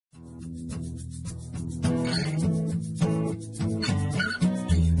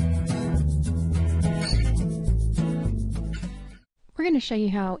We're going to show you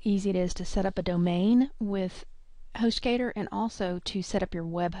how easy it is to set up a domain with Hostgator and also to set up your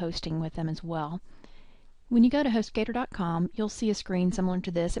web hosting with them as well. When you go to hostgator.com, you'll see a screen similar to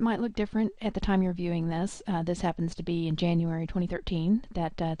this. It might look different at the time you're viewing this. This happens to be in January 2013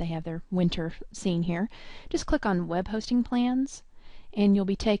 that they have their winter scene here. Just click on Web Hosting Plans and you'll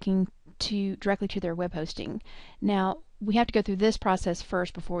be taken directly to their web hosting. Now, we have to go through this process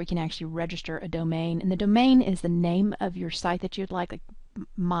first before we can actually register a domain. And the domain is the name of your site that you'd like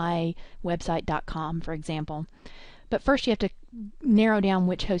mywebsite.com, for example. But first you have to narrow down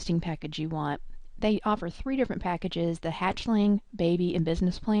which hosting package you want. They offer 3 different packages: the Hatchling, Baby, and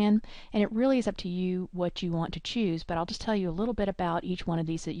Business Plan, and it really is up to you what you want to choose, but I'll just tell you a little bit about each one of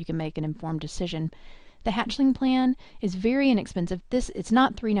these so that you can make an informed decision. The Hatchling plan is very inexpensive. It's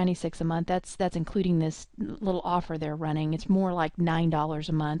not $3.96 a month. That's including this little offer they're running. It's more like $9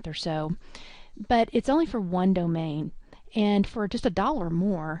 a month or so. But it's only for one domain. And for just $1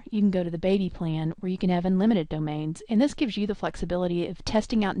 more, you can go to the Baby plan where you can have unlimited domains. And this gives you the flexibility of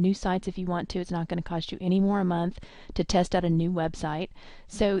testing out new sites if you want to. It's not going to cost you any more a month to test out a new website.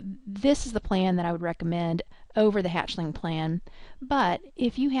 So this is the plan that I would recommend over the Hatchling plan. But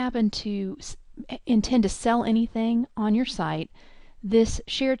if you happen to intend to sell anything on your site, this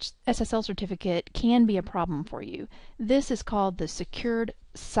shared SSL certificate can be a problem for you. This is called the secured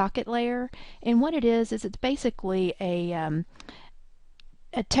socket layer, and what it is it's basically a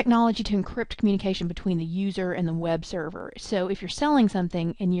technology to encrypt communication between the user and the web server. So if you're selling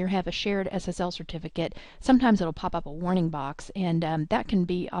something and you have a shared SSL certificate, sometimes it'll pop up a warning box, and that can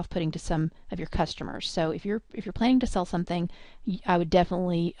be off-putting to some of your customers. So if you're planning to sell something, I would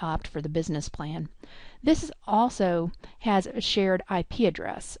definitely opt for the business plan. This also has a shared IP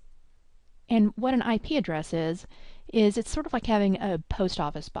address. And what an IP address is it's sort of like having a post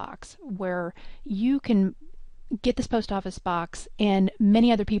office box where you can get this post office box and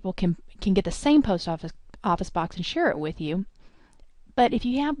many other people can get the same post office box and share it with you. But if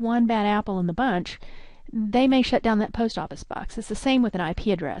you have one bad apple in the bunch, they may shut down that post office box. It's the same with an IP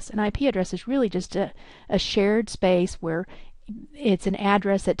address. An IP address is really just a shared space where it's an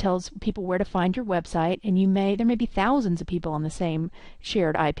address that tells people where to find your website, and there may be thousands of people on the same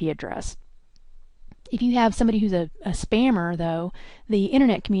shared IP address. If you have somebody who's a spammer, though, the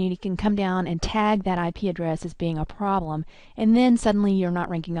internet community can come down and tag that IP address as being a problem, and then suddenly you're not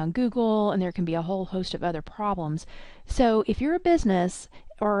ranking on Google, and there can be a whole host of other problems. So if you're a business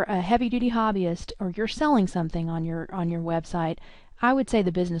or a heavy-duty hobbyist, or you're selling something on your website, I would say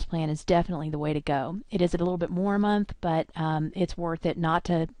the business plan is definitely the way to go. It is a little bit more a month, but it's worth it not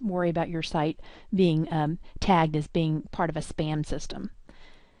to worry about your site being tagged as being part of a spam system.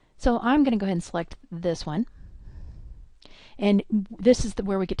 So I'm going to go ahead and select this one. And this is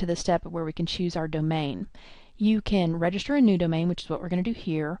where we get to the step where we can choose our domain. You can register a new domain, which is what we're going to do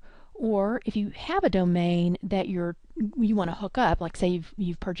here. Or if you have a domain that you want to hook up, like say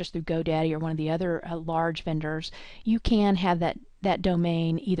you've purchased through GoDaddy or one of the other large vendors, you can have that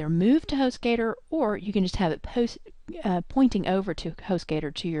domain either moved to Hostgator, or you can just have it pointing over to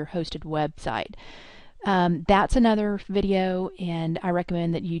Hostgator to your hosted website. That's another video, and I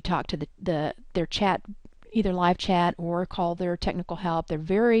recommend that you talk to their chat, either live chat or call their technical help. They're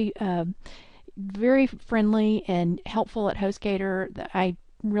very friendly and helpful at Hostgator.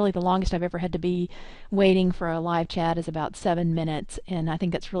 Really, the longest I've ever had to be waiting for a live chat is about 7 minutes, and I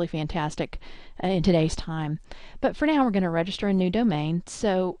think that's really fantastic in today's time. But for now, we're going to register a new domain.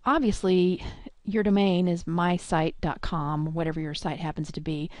 So obviously, your domain is mysite.com, or whatever your site happens to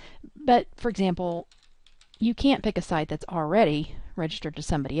be. But for example, you can't pick a site that's already registered to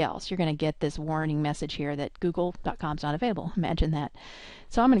somebody else. You're going to get this warning message here that google.com is not available. Imagine that.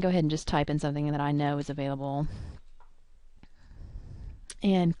 So I'm going to go ahead and just type in something that I know is available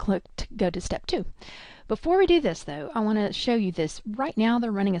and click to go to step 2. Before we do this, though, I want to show you this. Right now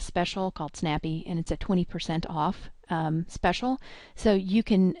they're running a special called Snappy, and it's a 20% off special. So you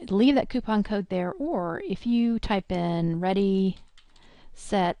can leave that coupon code there, or if you type in ready,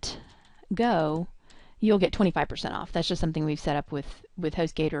 set, go, you'll get 25% off. That's just something we've set up with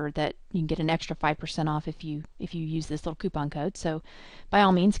Hostgator, that you can get an extra 5% off if you use this little coupon code. So by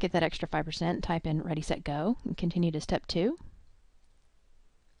all means, get that extra 5%, type in ready, set, go, and continue to step 2.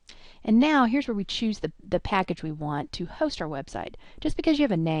 And now here's where we choose the package we want to host our website. Just because you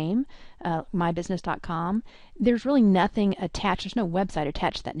have a name, mybusiness.com, there's really nothing attached. There's no website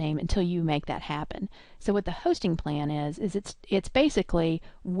attached to that name until you make that happen. So what the hosting plan is it's basically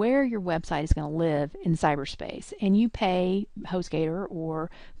where your website is going to live in cyberspace, and you pay Hostgator or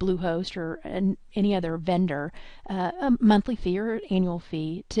Bluehost or any other vendor a monthly fee or annual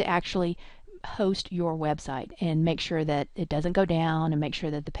fee to actually host your website and make sure that it doesn't go down and make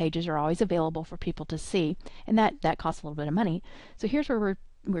sure that the pages are always available for people to see. And that costs a little bit of money. So here's where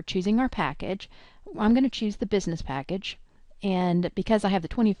we're choosing our package. I'm going to choose the business package. And because I have the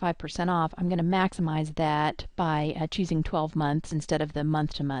 25% off, I'm going to maximize that by choosing 12 months instead of the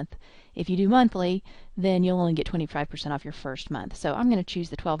month to month. If you do monthly, then you'll only get 25% off your first month. So I'm going to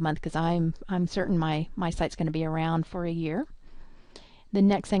choose the 12 month because I'm certain my site's going to be around for a year. The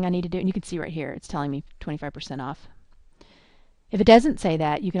next thing I need to do, and you can see right here, it's telling me 25% off. If it doesn't say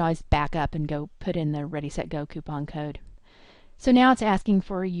that, you can always back up and go put in the Ready, Set, Go coupon code. So now it's asking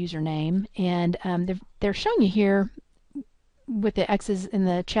for a username, and they're showing you here with the X's and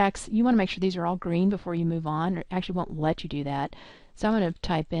the checks, you want to make sure these are all green before you move on. It actually won't let you do that. So I'm going to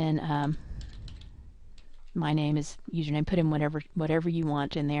type in my name is username, put in whatever you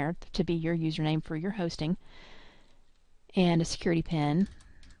want in there to be your username for your hosting. And a security pin.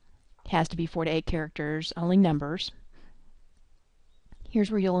 Has to be 4 to 8 characters, only numbers.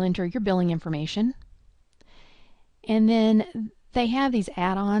 Here's where you'll enter your billing information. And then they have these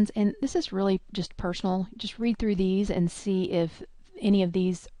add-ons, and this is really just personal. Just read through these and see if any of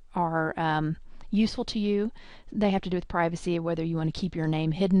these are useful to you. They have to do with privacy, whether you want to keep your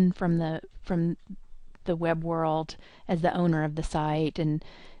name hidden from the web world as the owner of the site, and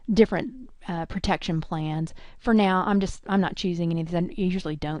different protection plans. For now, I'm not choosing any of these. I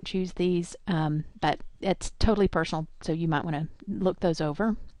usually don't choose these, but it's totally personal, so you might want to look those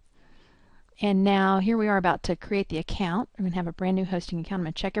over. And now here we are about to create the account. I'm going to have a brand new hosting account. I'm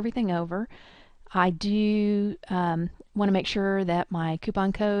going to check everything over. I do want to make sure that my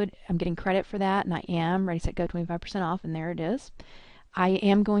coupon code, I'm getting credit for that, and I am. Ready, Set, Go, 25% off, and there it is. I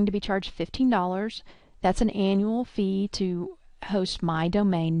am going to be charged $15. That's an annual fee to host my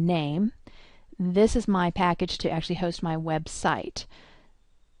domain name. This is my package to actually host my website.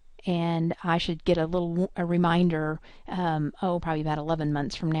 And I should get a reminder, probably about 11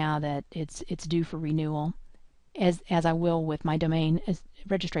 months from now, that it's due for renewal, as I will with my domain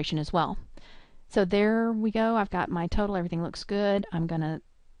registration as well. So there we go. I've got my total. Everything looks good. I'm going to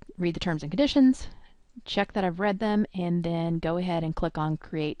read the terms and conditions, check that I've read them, and then go ahead and click on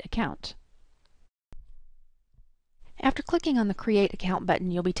Create Account. After clicking on the Create Account button,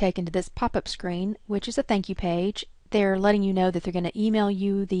 you'll be taken to this pop-up screen, which is a thank you page. They're letting you know that they're going to email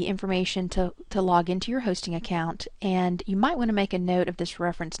you the information to log into your hosting account, and you might want to make a note of this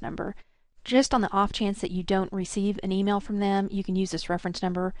reference number. Just on the off chance that you don't receive an email from them, you can use this reference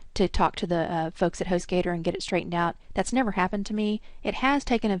number to talk to the folks at Hostgator and get it straightened out. That's never happened to me. It has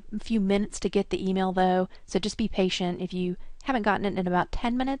taken a few minutes to get the email though, so just be patient. If you haven't gotten it in about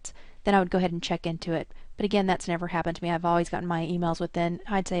 10 minutes, then I would go ahead and check into it. But again, that's never happened to me. I've always gotten my emails within,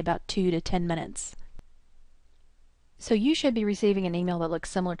 I'd say, about 2 to 10 minutes. So you should be receiving an email that looks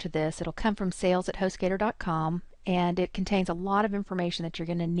similar to this. It'll come from sales@hostgator.com, and it contains a lot of information that you're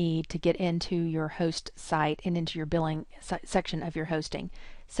going to need to get into your host site and into your billing section of your hosting.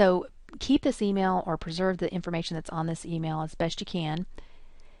 So keep this email or preserve the information that's on this email as best you can.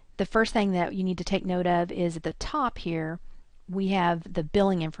 The first thing that you need to take note of is at the top here, we have the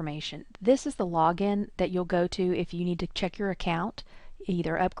billing information. This is the login that you'll go to if you need to check your account,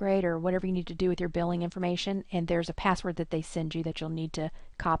 either upgrade or whatever you need to do with your billing information, and there's a password that they send you that you'll need to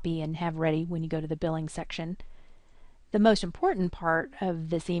copy and have ready when you go to the billing section. The most important part of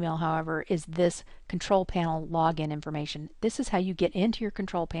this email, however, is this control panel login information. This is how you get into your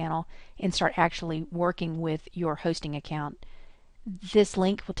control panel and start actually working with your hosting account. This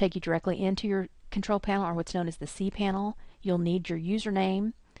link will take you directly into your control panel, or what's known as the C panel. You'll need your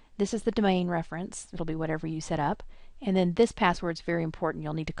username. This is the domain reference. It'll be whatever you set up. And then this password is very important.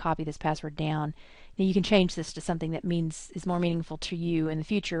 You'll need to copy this password down. Now you can change this to something that is more meaningful to you in the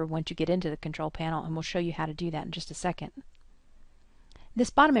future once you get into the control panel, and we'll show you how to do that in just a second. This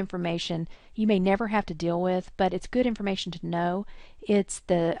bottom information you may never have to deal with, but it's good information to know. It's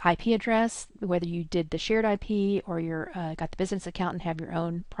the IP address, whether you did the shared IP or you're got the business account and have your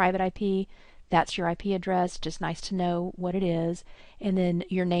own private IP. That's your IP address. Just nice to know what it is. And then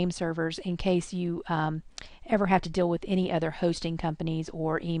your name servers in case you ever have to deal with any other hosting companies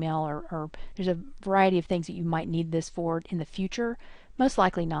or email, or there's a variety of things that you might need this for in the future. Most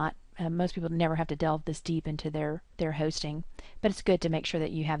likely not. Most people never have to delve this deep into their hosting, but it's good to make sure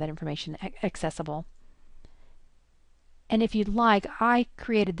that you have that information accessible. And if you'd like, I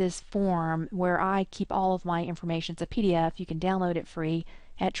created this form where I keep all of my information. It's a PDF. You can download it free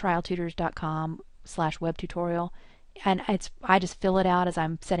at trialtutors.com/webtutorial. And I just fill it out as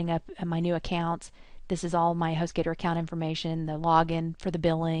I'm setting up my new accounts. This is all my Hostgator account information, the login for the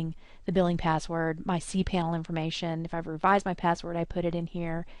billing password, my cPanel information. If I've revised my password, I put it in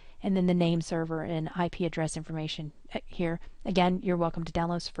here. and then the name server and IP address information here. Again, you're welcome to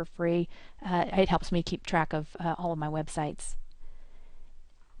download this for free. It helps me keep track of all of my websites.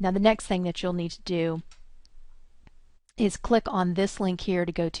 Now the next thing that you'll need to do is click on this link here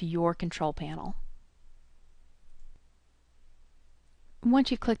to go to your control panel.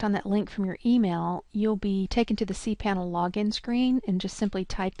 Once you've clicked on that link from your email, you'll be taken to the cPanel login screen, and just simply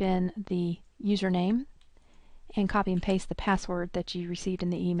type in the username and copy and paste the password that you received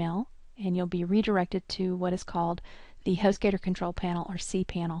in the email, and you'll be redirected to what is called the Hostgator control panel, or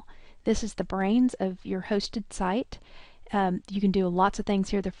cPanel. This is the brains of your hosted site. You can do lots of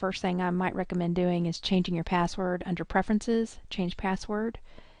things here. The first thing I might recommend doing is changing your password under Preferences, Change Password,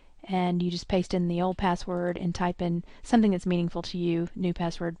 and you just paste in the old password and type in something that's meaningful to you, new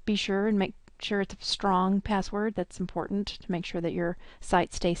password. Be sure and make sure it's a strong password. That's important to make sure that your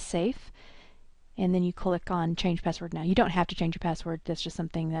site stays safe. And then you click on Change Password Now. You don't have to change your password. That's just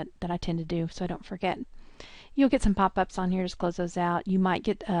something that I tend to do so I don't forget. You'll get some pop-ups on here. Just close those out. You might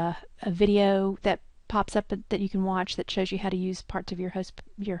get a video that pops up that you can watch that shows you how to use parts of your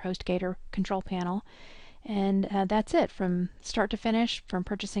Hostgator control panel. And that's it from start to finish, from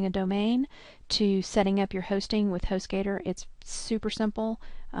purchasing a domain to setting up your hosting with Hostgator. It's super simple.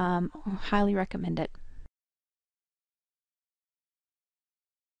 Highly recommend it.